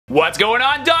What's going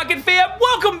on, Dokkan Fam?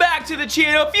 Welcome back to the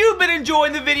channel. If you've been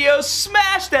enjoying the video,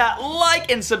 smash that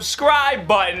like and subscribe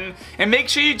button and make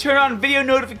sure you turn on video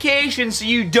notifications so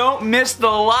you don't miss the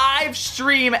live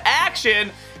stream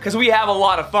action because we have a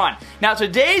lot of fun. Now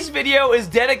today's video is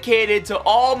dedicated to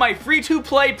all my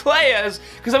free-to-play players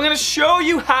because I'm going to show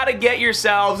you how to get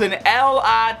yourselves an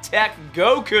TEQ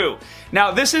Goku.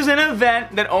 Now this is an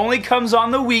event that only comes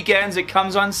on the weekends. It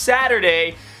comes on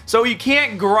Saturday. So you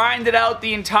can't grind it out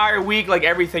the entire week like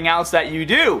everything else that you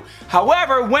do.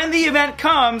 However, when the event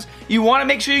comes, you want to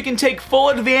make sure you can take full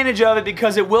advantage of it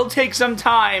because it will take some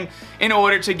time in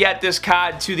order to get this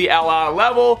card to the LR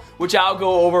level, which I'll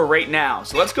go over right now.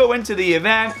 So let's go into the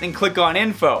event and click on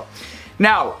info.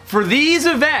 Now, for these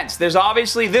events, there's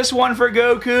obviously this one for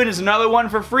Goku, there's another one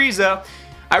for Frieza.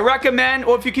 I recommend,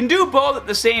 well, if you can do both at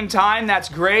the same time, that's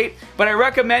great, but I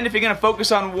recommend if you're going to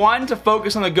focus on one, to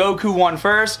focus on the Goku one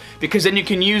first, because then you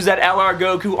can use that LR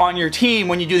Goku on your team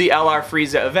when you do the LR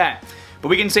Frieza event. But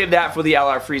we can save that for the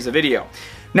LR Frieza video.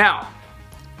 Now,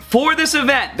 for this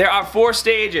event, there are 4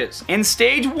 stages. In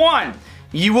stage 1,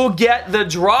 you will get the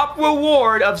drop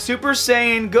reward of Super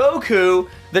Saiyan Goku,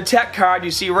 the tech card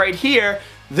you see right here.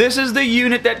 This is the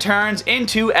unit that turns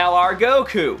into LR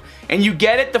Goku, and you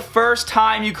get it the first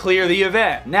time you clear the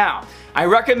event. Now, I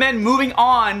recommend moving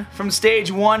on from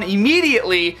stage 1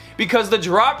 immediately because the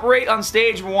drop rate on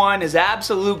stage 1 is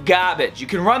absolute garbage. You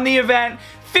can run the event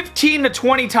 15 to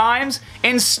 20 times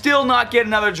and still not get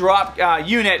another drop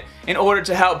unit in order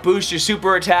to help boost your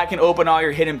super attack and open all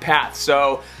your hidden paths.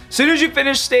 So, as soon as you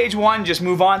finish stage 1, just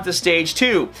move on to stage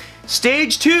 2.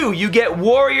 Stage 2, you get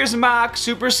Warrior's Mark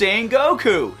Super Saiyan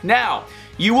Goku. Now,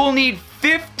 you will need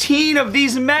 15 of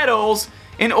these medals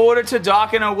in order to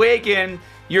Dokkan Awaken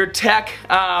your TEQ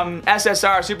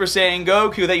SSR Super Saiyan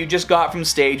Goku that you just got from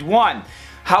stage 1.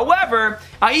 However,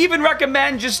 I even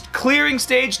recommend just clearing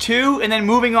stage 2 and then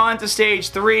moving on to stage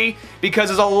 3 because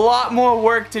there's a lot more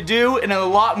work to do and a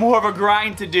lot more of a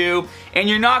grind to do, and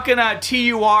you're not gonna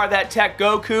TUR that TEQ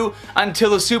Goku until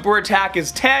the super attack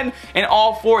is 10 and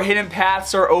all 4 hidden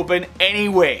paths are open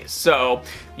anyways. So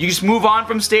you just move on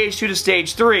from stage 2 to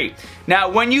stage 3. Now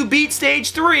when you beat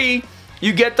stage 3,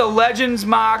 you get the Legends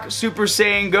Mark Super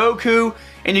Saiyan Goku,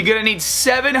 and you're gonna need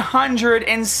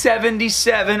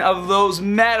 777 of those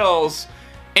medals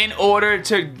in order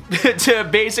to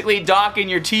basically Dokkan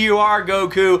your TUR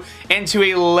Goku into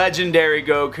a legendary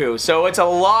Goku. So it's a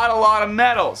lot of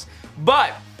medals.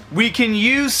 But we can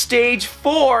use stage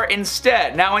 4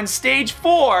 instead. Now in stage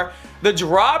 4, the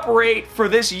drop rate for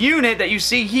this unit that you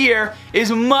see here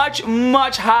is much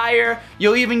higher.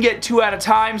 You'll even get 2 at a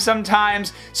time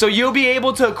sometimes. So you'll be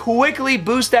able to quickly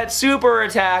boost that super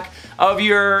attack of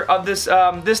this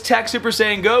TEQ Super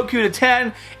Saiyan Goku to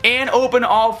 10 and open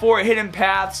all 4 hidden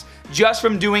paths just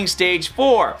from doing stage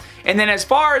 4. And then as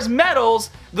far as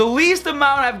medals, the least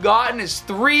amount I've gotten is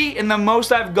 3 and the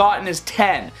most I've gotten is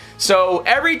 10. So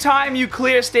every time you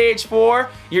clear stage 4,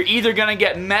 you're either gonna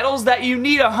get medals that you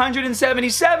need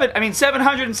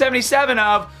 777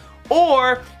 of,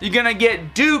 or you're gonna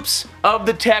get dupes of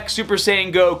the TEQ Super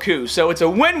Saiyan Goku. So it's a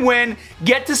win-win.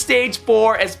 Get to stage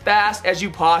 4 as fast as you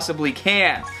possibly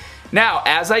can. Now,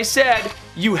 as I said,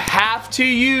 you have to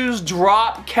use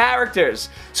drop characters.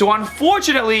 So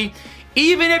unfortunately,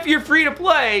 even if you're free to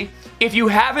play, if you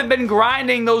haven't been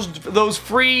grinding those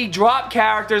free drop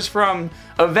characters from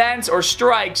events or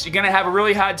strikes, you're gonna have a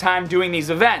really hard time doing these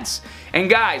events. And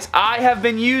guys, I have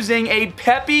been using a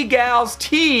Peppy Gals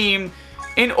team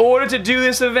in order to do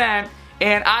this event,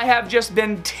 and I have just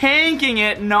been tanking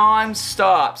it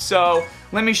non-stop. So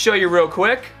let me show you real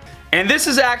quick. And this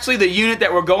is actually the unit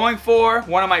that we're going for.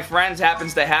 One of my friends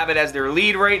happens to have it as their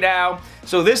lead right now.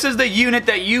 So this is the unit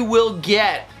that you will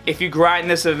get if you grind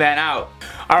this event out.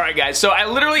 Alright guys, so I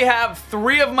literally have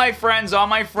 3 of my friends on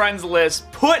my friends list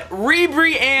put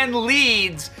Ribrianne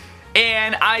leads,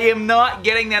 and I am not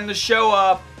getting them to show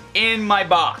up in my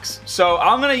box. So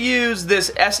I'm going to use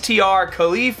this STR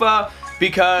Khalifa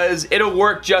because it'll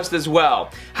work just as well.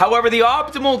 However, the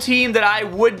optimal team that I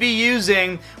would be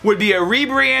using would be a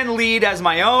Ribrianne lead as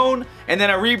my own, and then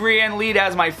a Ribrianne lead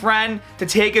as my friend to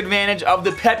take advantage of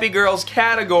the Peppy Girls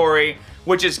category,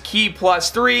 which is Ki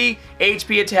 +3,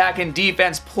 HP attack and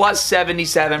defense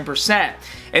 +77%.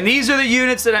 And these are the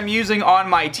units that I'm using on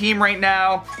my team right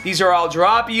now. These are all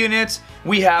drop units.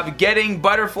 We have Getting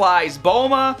Butterflies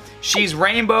Bulma. She's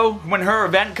rainbow. When her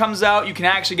event comes out, you can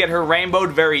actually get her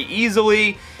rainbowed very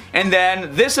easily. And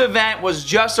then this event was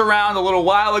just around a little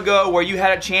while ago where you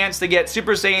had a chance to get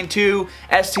Super Saiyan 2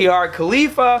 STR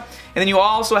Khalifa, and then you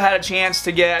also had a chance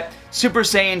to get Super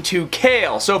Saiyan 2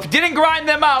 Kale. So if you didn't grind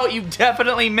them out, you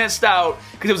definitely missed out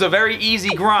because it was a very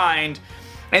easy grind.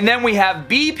 And then we have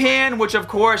B-Pan, which of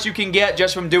course you can get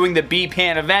just from doing the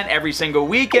B-Pan event every single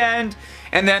weekend.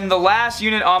 And then the last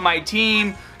unit on my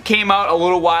team came out a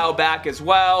little while back as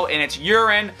well, and it's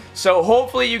Urine. So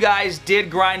hopefully you guys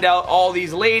did grind out all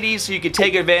these ladies so you could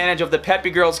take advantage of the Peppy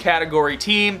Girls category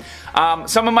team.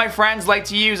 Some of my friends like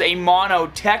to use a mono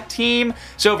TEQ team,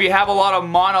 so if you have a lot of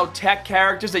mono TEQ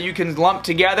characters that you can lump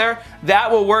together,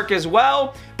 that will work as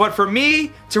well. But for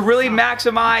me, to really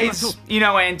maximize, you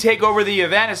know, and take over the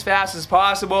event as fast as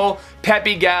possible,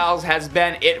 Peppy Gals has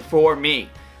been it for me.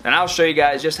 And I'll show you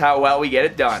guys just how well we get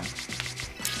it done.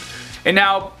 And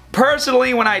now,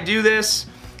 personally, when I do this,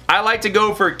 I like to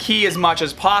go for key as much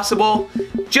as possible,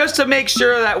 just to make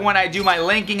sure that when I do my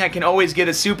linking, I can always get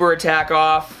a super attack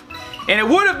off. And it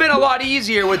would have been a lot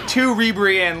easier with 2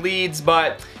 Ribrianne leads,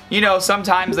 but, you know,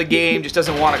 sometimes the game just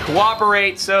doesn't want to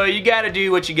cooperate, so you gotta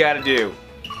do what you gotta do.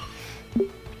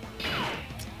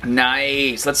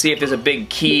 Nice. Let's see if there's a big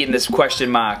key in this question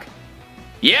mark.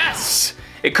 Yes!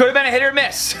 It could have been a hit or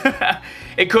miss.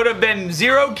 It could have been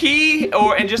 0 key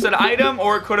and just an item,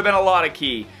 or it could have been a lot of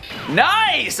key.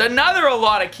 Nice! Another a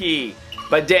lot of key.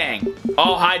 But dang,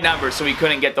 all high numbers, so we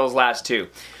couldn't get those last 2.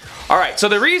 Alright, so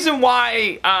the reason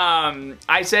why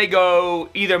I say go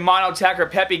either Mono TEQ or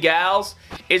Peppy Gals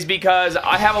is because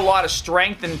I have a lot of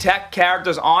strength and tech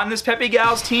characters on this Peppy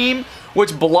Gals team,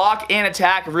 which block and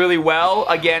attack really well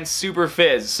against Super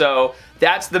Fizz. So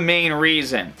that's the main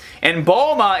reason. And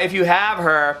Bulma, if you have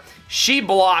her, she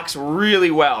blocks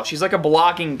really well. She's like a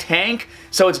blocking tank,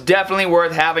 so it's definitely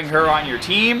worth having her on your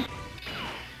team.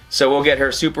 So we'll get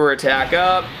her super attack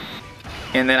up.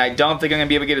 And then I don't think I'm going to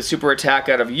be able to get a super attack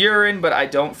out of Urine, but I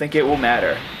don't think it will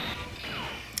matter.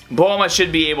 Bulma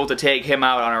should be able to take him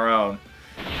out on her own.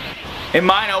 And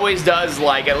mine always does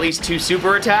like at least 2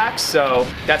 super attacks, so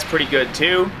that's pretty good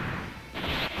too.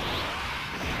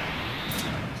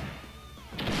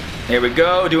 Here we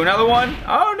go, do another one.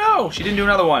 Oh no, she didn't do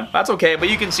another one. That's okay, but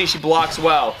you can see she blocks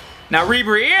well. Now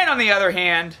Ribrianne, on the other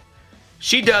hand,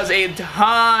 she does a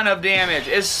ton of damage,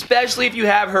 especially if you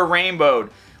have her rainbowed.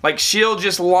 Like, she'll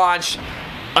just launch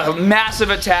a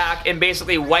massive attack and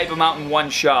basically wipe them out in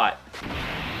one shot.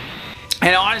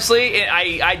 And honestly,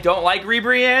 I don't like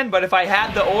Ribrianne, but if I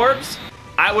had the orbs,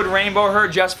 I would rainbow her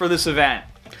just for this event.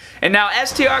 And now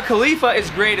STR Khalifa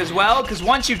is great as well, because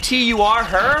once you TUR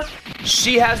her,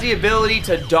 she has the ability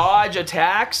to dodge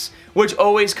attacks, which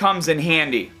always comes in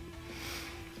handy.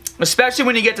 Especially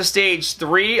when you get to stage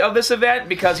 3 of this event,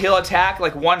 because he'll attack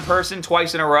like one person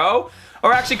twice in a row.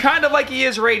 Or actually kind of like he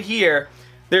is right here.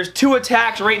 There's 2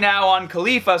 attacks right now on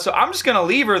Khalifa, so I'm just going to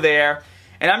leave her there.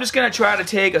 And I'm just going to try to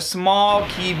take a small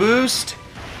key boost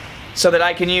so that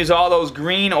I can use all those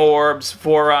green orbs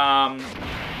for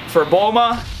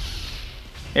Bulma.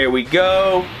 Here we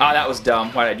go. Ah, that was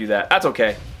dumb. Why did I do that? That's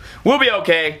okay. We'll be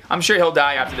okay. I'm sure he'll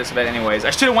die after this event anyways.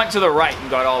 I should have went to the right and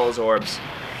got all those orbs.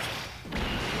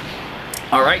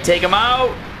 Alright, take him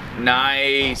out.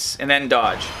 Nice. And then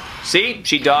dodge. See?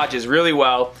 She dodges really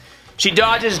well. She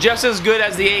dodges just as good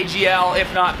as the AGL,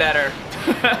 if not better.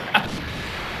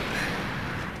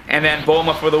 And then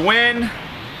Bulma for the win.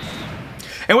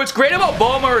 And what's great about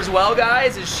Bulma as well,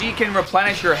 guys, is she can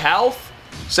replenish your health.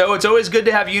 So it's always good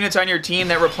to have units on your team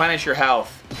that replenish your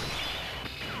health.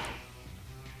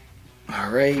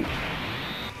 Alright.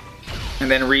 And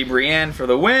then Ribrianne for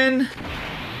the win.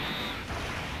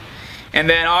 And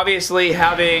then obviously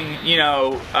having, you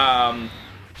know,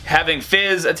 having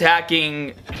Fizz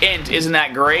attacking Int isn't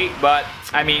that great, but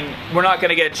I mean, we're not going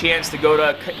to get a chance to go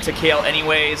to Kale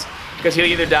anyways, because he'll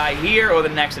either die here or the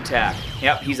next attack.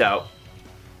 Yep, he's out.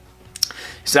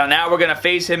 So now we're going to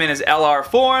face him in his LR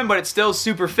form, but it's still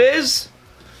Super Fizz.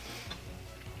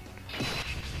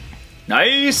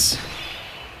 Nice.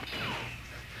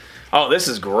 Oh, this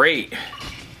is great.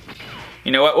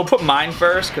 You know what? We'll put mine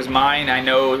first, because mine, I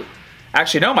know...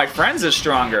 Actually, no, my friend's is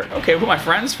stronger. Okay, we'll put my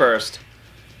friend's first.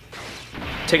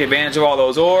 Take advantage of all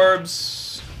those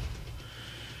orbs.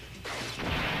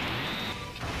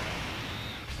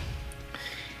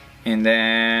 And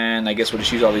then, I guess we'll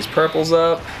just use all these purples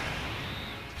up.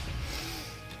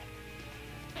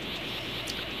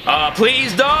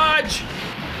 Please dodge!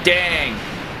 Dang.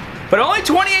 But only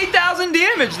 28,000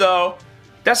 damage, though.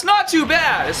 That's not too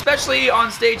bad, especially on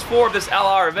stage 4 of this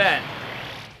LR event.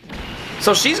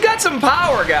 So she's got some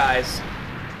power, guys.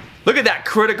 Look at that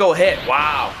critical hit.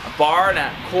 Wow. A bar and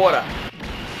a quarter.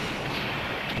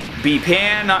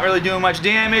 B-Pan, not really doing much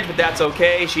damage, but that's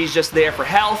okay. She's just there for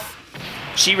health.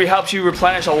 She helps you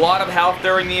replenish a lot of health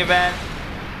during the event.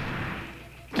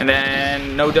 And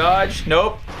then, no dodge.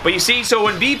 Nope. But you see, so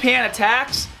when V-Pan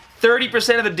attacks,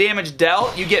 30% of the damage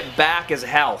dealt, you get back as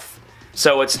health.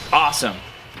 So it's awesome.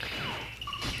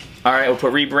 Alright, we'll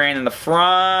put Ribrianne in the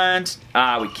front.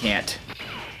 Ah, we can't.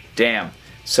 Damn.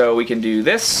 So we can do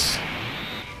this.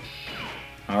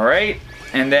 Alright.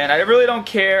 And then I really don't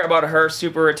care about her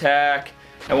super attack.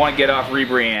 I want to get off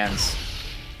Ribrianne's.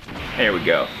 There we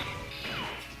go.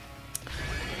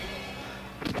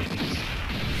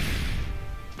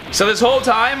 So this whole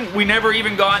time, we never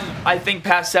even gone, I think,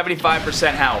 past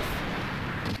 75% health.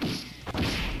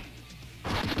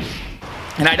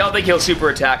 And I don't think he'll super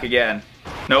attack again.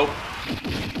 Nope.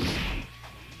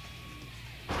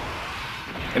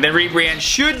 And then Ribrianne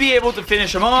should be able to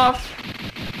finish him off.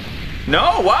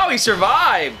 No, wow, he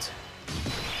survived.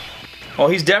 Well,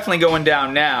 he's definitely going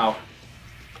down now.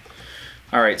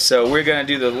 Alright, so we're going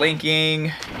to do the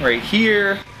linking right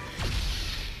here.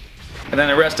 And then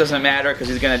the rest doesn't matter because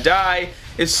he's going to die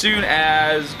as soon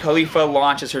as Khalifa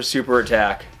launches her super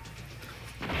attack.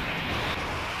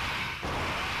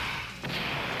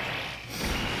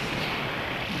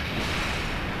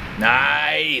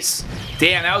 Nice!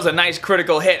 Damn, that was a nice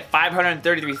critical hit.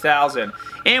 533,000.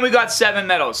 And we got 7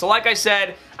 medals. So like I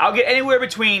said, I'll get anywhere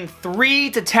between 3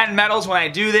 to 10 medals when I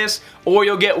do this, or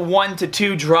you'll get 1 to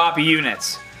 2 drop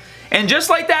units. And just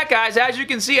like that, guys, as you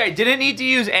can see, I didn't need to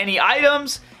use any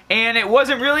items. And it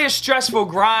wasn't really a stressful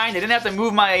grind. I didn't have to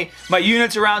move my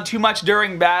units around too much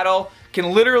during battle.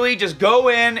 Can literally just go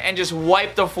in and just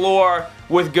wipe the floor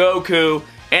with Goku.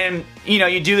 And, you know,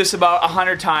 you do this about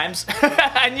 100 times.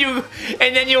 and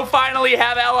then you'll finally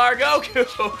have LR Goku.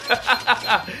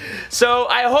 So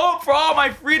I hope for all my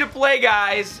free-to-play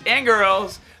guys and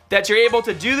girls that you're able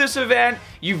to do this event.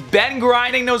 You've been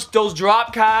grinding those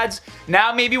drop cards.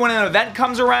 Now maybe when an event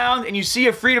comes around and you see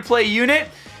a free-to-play unit,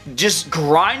 just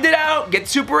grind it out, get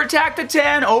super attack to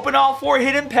 10, open all 4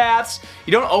 hidden paths.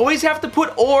 You don't always have to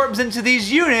put orbs into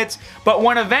these units, but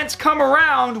when events come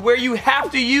around where you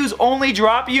have to use only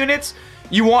drop units,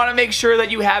 you want to make sure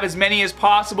that you have as many as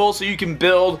possible so you can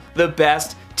build the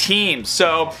best team.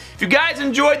 So, if you guys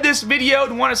enjoyed this video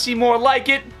and want to see more like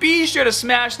it, be sure to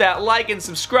smash that like and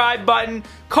subscribe button,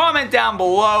 comment down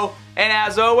below, and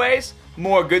as always,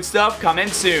 more good stuff coming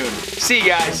soon. See you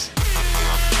guys.